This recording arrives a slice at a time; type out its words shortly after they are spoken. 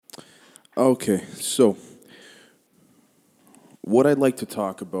Okay, so what I'd like to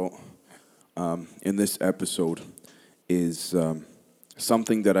talk about in this episode is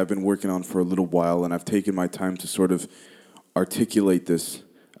something that I've been working on for a little while, and I've taken my time to sort of articulate this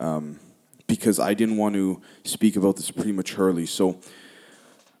because I didn't want to speak about this prematurely. So,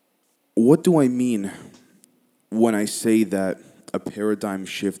 what do I mean when I say that a paradigm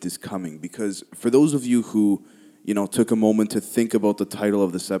shift is coming? Because for those of you who took a moment to think about the title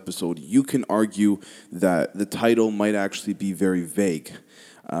of this episode, you can argue that the title might actually be very vague.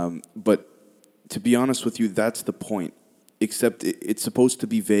 But to be honest with you, that's the point. Except it's supposed to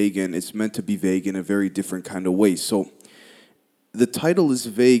be vague and it's meant to be vague in a very different kind of way. So the title is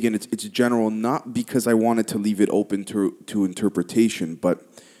vague and it's general, not because I wanted to leave it open to interpretation, but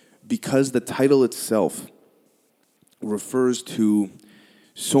because the title itself refers to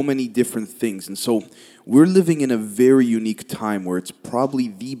so many different things. And so we're living in a very unique time where it's probably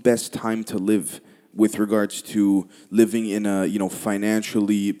the best time to live with regards to living in a,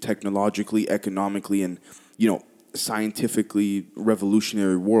 financially, technologically, economically, and, scientifically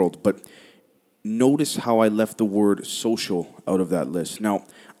revolutionary world. But notice how I left the word social out of that list. Now,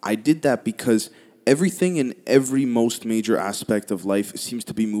 I did that because everything in every most major aspect of life seems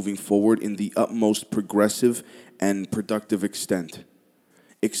to be moving forward in the utmost progressive and productive extent,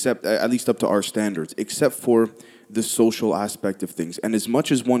 except at least up to our standards, except for the social aspect of things. And as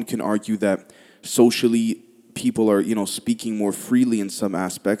much as one can argue that socially people are, speaking more freely in some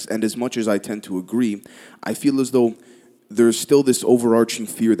aspects, and as much as I tend to agree, I feel as though there's still this overarching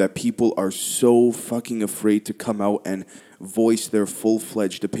fear that people are so fucking afraid to come out and voice their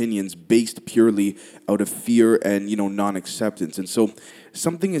full-fledged opinions based purely out of fear and non-acceptance. And so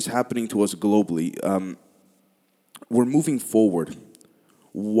something is happening to us globally. We're moving forward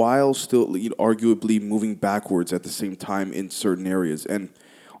while still arguably moving backwards at the same time in certain areas. And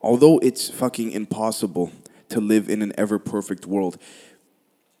although it's fucking impossible to live in an ever perfect world,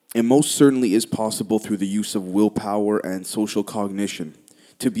 it most certainly is possible through the use of willpower and social cognition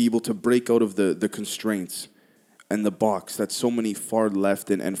to be able to break out of the constraints and the box that so many far left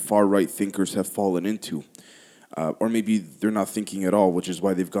and far right thinkers have fallen into. Or maybe they're not thinking at all, which is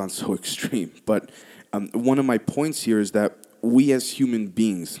why they've gone so extreme. But one of my points here is that we as human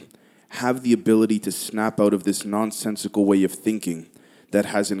beings have the ability to snap out of this nonsensical way of thinking that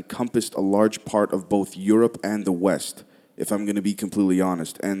has encompassed a large part of both Europe and the West, if I'm going to be completely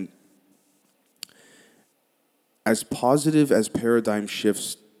honest. And as positive as paradigm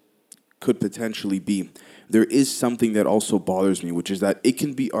shifts could potentially be, there is something that also bothers me, which is that it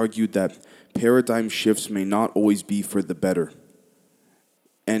can be argued that paradigm shifts may not always be for the better.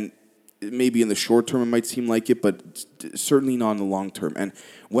 And maybe in the short term it might seem like it, but certainly not in the long term. And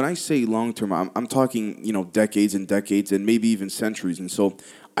when I say long term, I'm talking, decades and decades and maybe even centuries. And so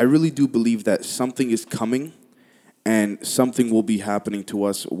I really do believe that something is coming and something will be happening to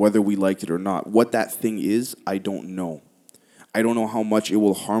us whether we like it or not. What that thing is, I don't know. I don't know how much it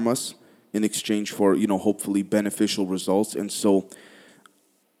will harm us in exchange for, hopefully beneficial results. And so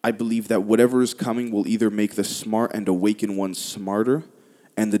I believe that whatever is coming will either make the smart and awakened ones smarter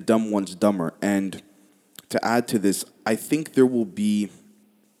and the dumb ones dumber. And to add to this, I think there will be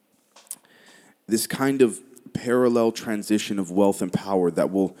this kind of parallel transition of wealth and power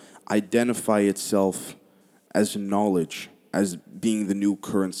that will identify itself as knowledge, as being the new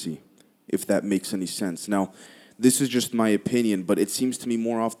currency, if that makes any sense. Now, this is just my opinion, but it seems to me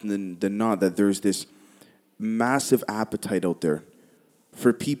more often than not that there's this massive appetite out there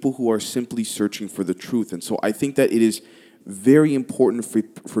for people who are simply searching for the truth. And so I think that it is very important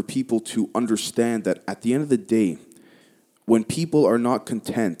for people to understand that at the end of the day, when people are not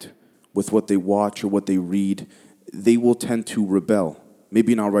content with what they watch or what they read, they will tend to rebel.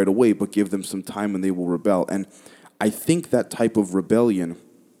 Maybe not right away, but give them some time and they will rebel. And I think that type of rebellion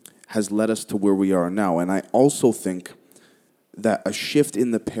has led us to where we are now. And I also think that a shift in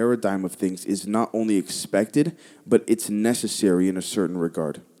the paradigm of things is not only expected, but it's necessary in a certain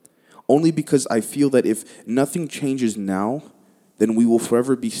regard. Only because I feel that if nothing changes now, then we will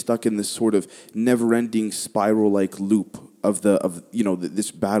forever be stuck in this sort of never-ending spiral-like loop of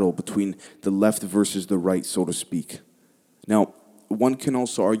this battle between the left versus the right, so to speak. Now, one can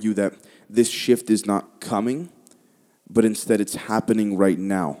also argue that this shift is not coming, but instead it's happening right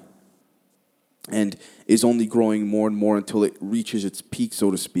now and is only growing more and more until it reaches its peak, so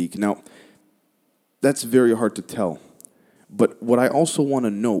to speak. Now, that's very hard to tell. But what I also want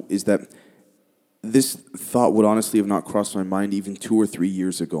to note is that this thought would honestly have not crossed my mind even 2 or 3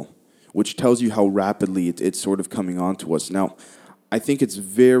 years ago, which tells you how rapidly it's sort of coming on to us. Now, I think it's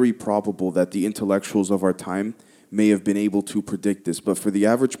very probable that the intellectuals of our time may have been able to predict this. But for the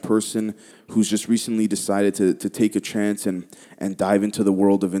average person who's just recently decided to take a chance and dive into the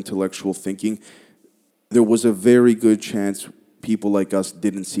world of intellectual thinking, there was a very good chance people like us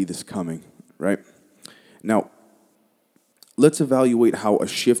didn't see this coming, right? Now, let's evaluate how a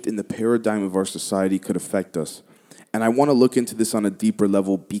shift in the paradigm of our society could affect us. And I want to look into this on a deeper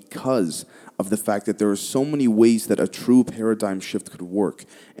level because of the fact that there are so many ways that a true paradigm shift could work.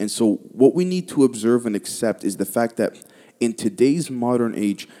 And so what we need to observe and accept is the fact that in today's modern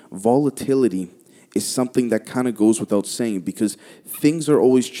age, volatility is something that kind of goes without saying because things are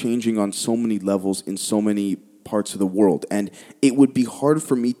always changing on so many levels in so many parts of the world. And it would be hard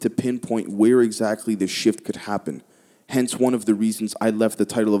for me to pinpoint where exactly the shift could happen. Hence, one of the reasons I left the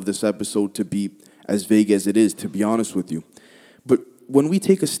title of this episode to be as vague as it is, to be honest with you. But when we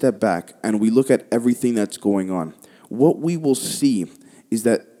take a step back and we look at everything that's going on, what we will see is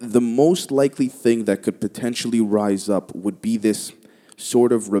that the most likely thing that could potentially rise up would be this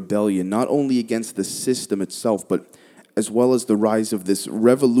sort of rebellion, not only against the system itself, but as well as the rise of this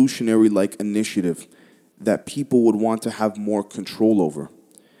revolutionary-like initiative that people would want to have more control over.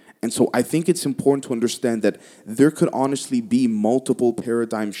 And so I think it's important to understand that there could honestly be multiple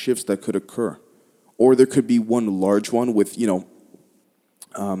paradigm shifts that could occur. Or there could be one large one with,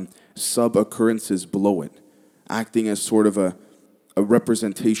 sub-occurrences below it, acting as sort of a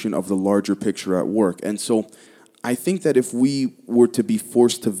representation of the larger picture at work. And so I think that if we were to be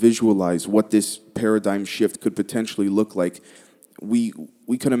forced to visualize what this paradigm shift could potentially look like, we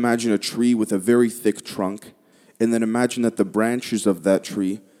could imagine a tree with a very thick trunk, and then imagine that the branches of that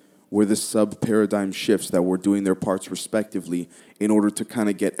tree were the sub-paradigm shifts that were doing their parts respectively in order to kind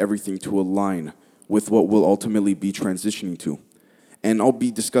of get everything to align with what we'll ultimately be transitioning to. And I'll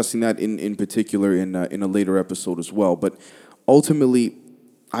be discussing that in particular in a later episode as well. But ultimately,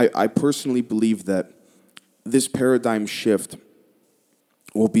 I personally believe that this paradigm shift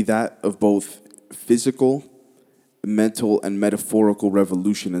will be that of both physical, mental, and metaphorical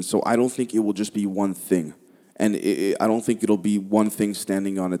revolution. And so I don't think it will just be one thing. And I don't think it'll be one thing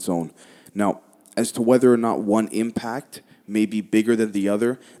standing on its own. Now, as to whether or not one impact may be bigger than the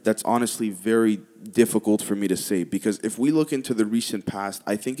other, that's honestly very difficult for me to say. Because if we look into the recent past,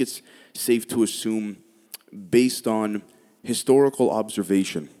 I think it's safe to assume, based on historical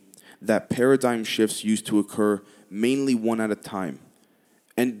observation, that paradigm shifts used to occur mainly one at a time.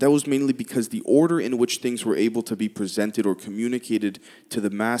 And that was mainly because the order in which things were able to be presented or communicated to the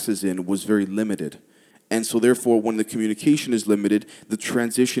masses in was very limited. And so therefore, when the communication is limited, the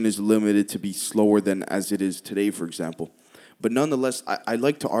transition is limited to be slower than as it is today, for example. But nonetheless, I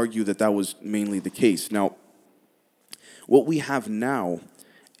like to argue that that was mainly the case. Now, what we have now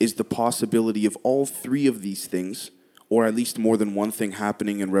is the possibility of all three of these things, or at least more than one thing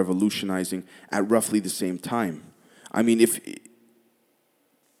happening and revolutionizing at roughly the same time. I mean, if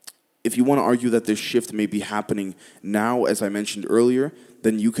you want to argue that this shift may be happening now, as I mentioned earlier,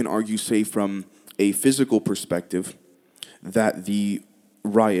 then you can argue, say, from a physical perspective, that the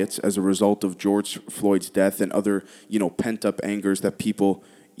riots as a result of George Floyd's death and other, pent-up angers that people,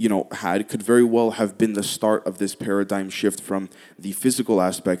 had could very well have been the start of this paradigm shift from the physical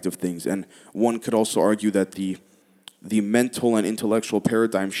aspect of things. And one could also argue that the mental and intellectual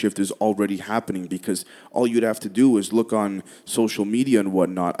paradigm shift is already happening, because all you'd have to do is look on social media and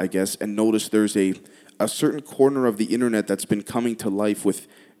whatnot, I guess, and notice there's a certain corner of the internet that's been coming to life with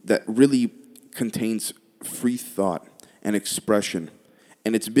that really contains free thought and expression.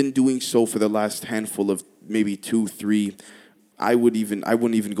 And it's been doing so for the last handful of maybe 2, 3, I wouldn't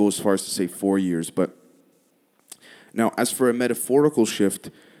even go as far as to say 4 years. But now, as for a metaphorical shift,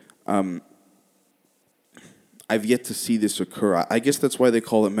 I've yet to see this occur. I guess that's why they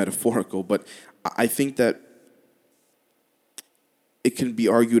call it metaphorical, but I think that it can be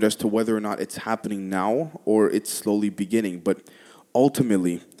argued as to whether or not it's happening now or it's slowly beginning. But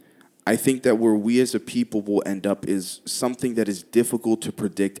ultimately, I think that where we as a people will end up is something that is difficult to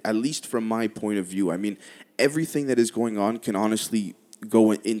predict, at least from my point of view. I mean, everything that is going on can honestly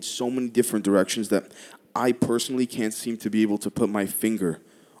go in so many different directions that I personally can't seem to be able to put my finger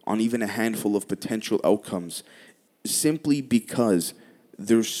on even a handful of potential outcomes, simply because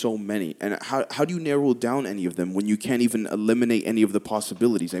there's so many. And how do you narrow down any of them when you can't even eliminate any of the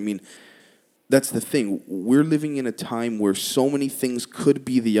possibilities? I mean, that's the thing. We're living in a time where so many things could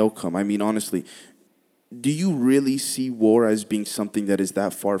be the outcome. I mean, honestly, do you really see war as being something that is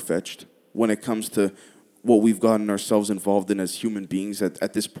that far-fetched when it comes to what we've gotten ourselves involved in as human beings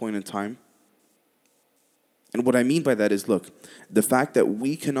at this point in time? And what I mean by that is, look, the fact that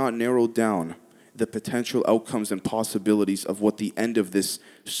we cannot narrow down the potential outcomes and possibilities of what the end of this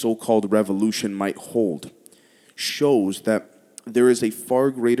so-called revolution might hold shows that there is a far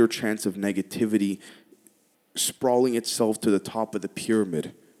greater chance of negativity sprawling itself to the top of the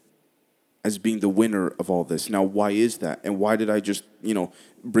pyramid as being the winner of all this. Now, why is that? And why did I just,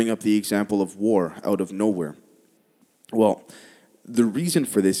 bring up the example of war out of nowhere? Well, the reason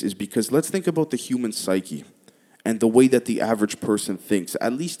for this is because let's think about the human psyche and the way that the average person thinks,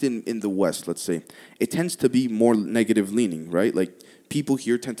 at least in the West, let's say. It tends to be more negative leaning, right? Like, people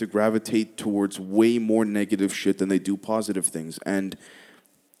here tend to gravitate towards way more negative shit than they do positive things. And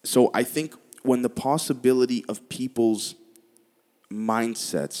so I think when the possibility of people's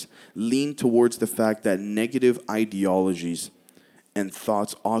mindsets lean towards the fact that negative ideologies and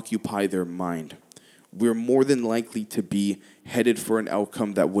thoughts occupy their mind, we're more than likely to be headed for an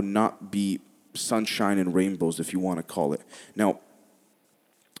outcome that would not be sunshine and rainbows, if you want to call it. Now,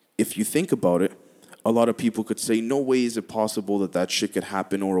 if you think about it, a lot of people could say, no way is it possible that that shit could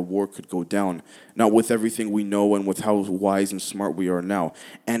happen or a war could go down. Not with everything we know and with how wise and smart we are now.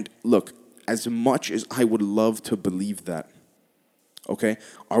 And look, as much as I would love to believe that, okay,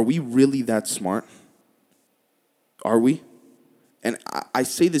 are we really that smart? Are we? And I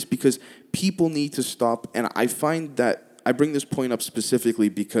say this because people need to stop, and I find that, I bring this point up specifically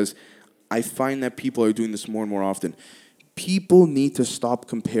because I find that people are doing this more and more often. People need to stop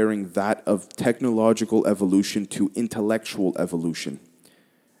comparing that of technological evolution to intellectual evolution.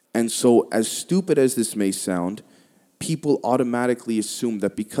 And so, as stupid as this may sound, people automatically assume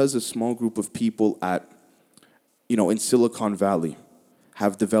that because a small group of people in Silicon Valley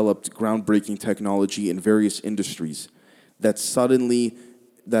have developed groundbreaking technology in various industries, that suddenly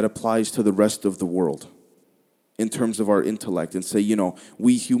that applies to the rest of the world in terms of our intellect, and say,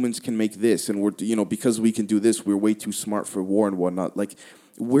 we humans can make this, and we're, because we can do this, we're way too smart for war and whatnot. Like,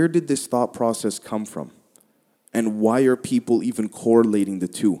 where did this thought process come from? And why are people even correlating the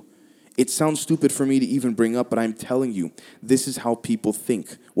two? It sounds stupid for me to even bring up, but I'm telling you, this is how people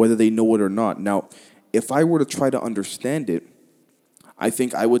think, whether they know it or not. Now, if I were to try to understand it, I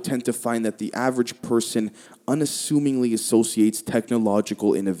think I would tend to find that the average person unassumingly associates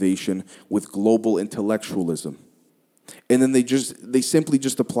technological innovation with global intellectualism. And then they simply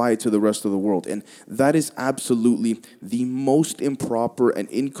just apply it to the rest of the world. And that is absolutely the most improper and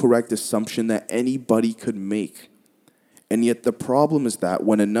incorrect assumption that anybody could make. And yet the problem is that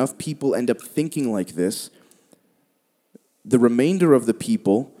when enough people end up thinking like this, the remainder of the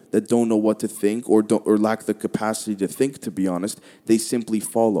people that don't know what to think or lack the capacity to think, to be honest, they simply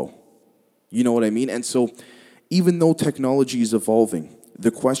follow. You know what I mean? And so even though technology is evolving,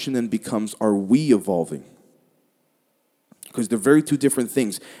 the question then becomes, are we evolving? Because they're very two different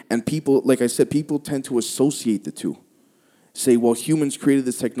things. And people, like I said, people tend to associate the two. Say, well, humans created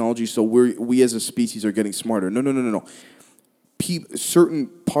this technology, so we as a species are getting smarter. No. Certain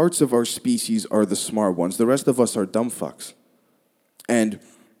parts of our species are the smart ones. The rest of us are dumb fucks. And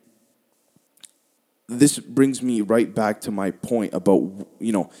this brings me right back to my point about,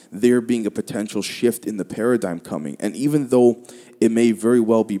 there being a potential shift in the paradigm coming. And even though it may very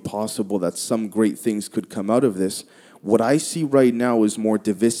well be possible that some great things could come out of this, what I see right now is more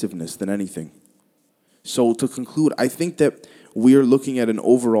divisiveness than anything. So to conclude, I think that we are looking at an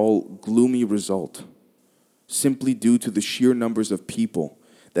overall gloomy result, simply due to the sheer numbers of people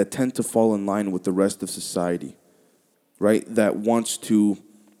that tend to fall in line with the rest of society, right? That wants to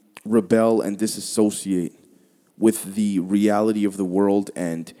rebel and disassociate with the reality of the world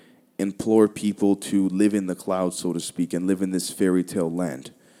and implore people to live in the clouds, so to speak, and live in this fairy tale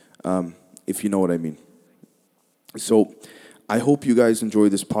land, if you know what I mean. So I hope you guys enjoy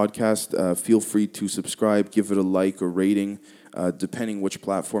this podcast. Feel free to subscribe, give it a like or rating, depending which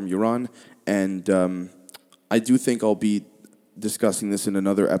platform you're on. And I do think I'll be discussing this in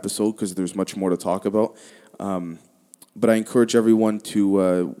another episode because there's much more to talk about. But I encourage everyone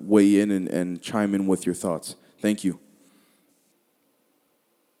to weigh in and chime in with your thoughts. Thank you.